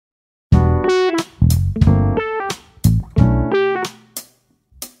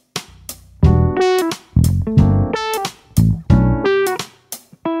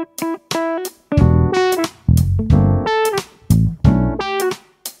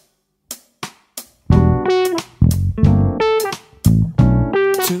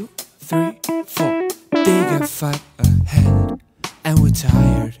fight ahead and we're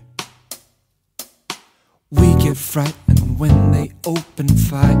tired. We get frightened when they open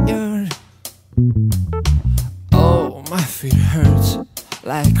fire. Oh, my feet hurts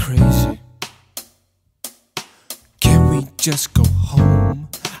like crazy. Can we just go home?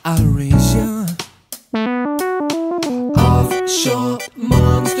 I'll raise you. Offshore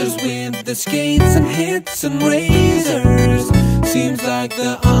monsters with the skates and hits and razors. Seems like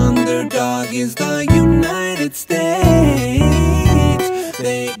the underdog is the United States.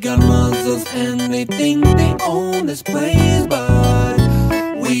 They got muscles and they think they own this place, but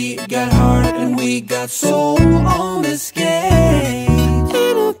we got heart and we got soul on the skate.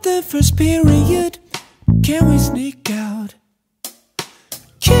 End of the first period, can we sneak out?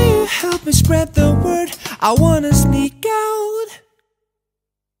 Can you help me spread the word? I wanna sneak out.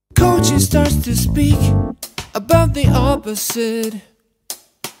 Coach starts to speak about the opposite.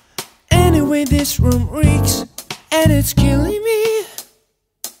 Anyway, this room reeks and it's killing me.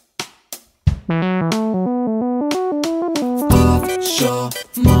 Offshore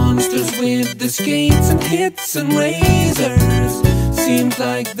monsters with the skates and hits and razors. Seems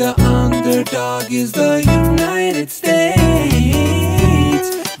like the underdog is the United States.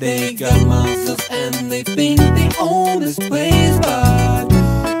 They got muscles and they think they own this place, but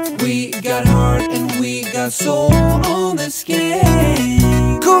we got heart and we got soul on the skate.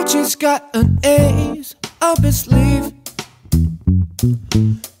 Coach has got an ace up his sleeve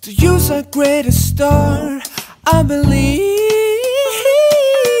to use our greatest star, I believe.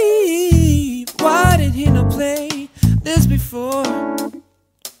 Why did he not play this before?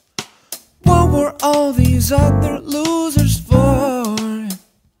 What were all these other losers for?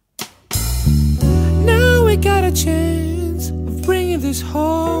 Now we got a chance of bringing this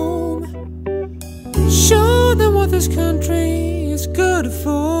home. Show them what this country is good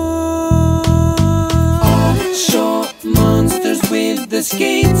for. Offshore monsters with the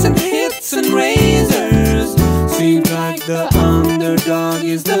skates and hits and razors. Seems like the underdog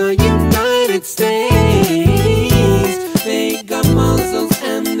is the United States. They got muscles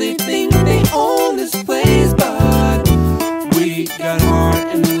and they think they own this place, but we got heart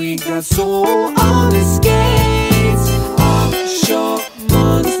and we got soul on the skates. Offshore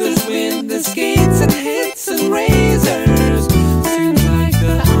monsters with the skates and hits and razors. Seems like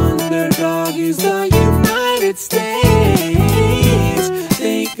the underdog is the United States.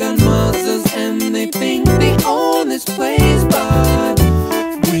 They got muscles and they think they own this place, but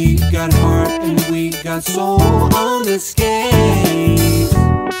we got heart and we got soul on the skate.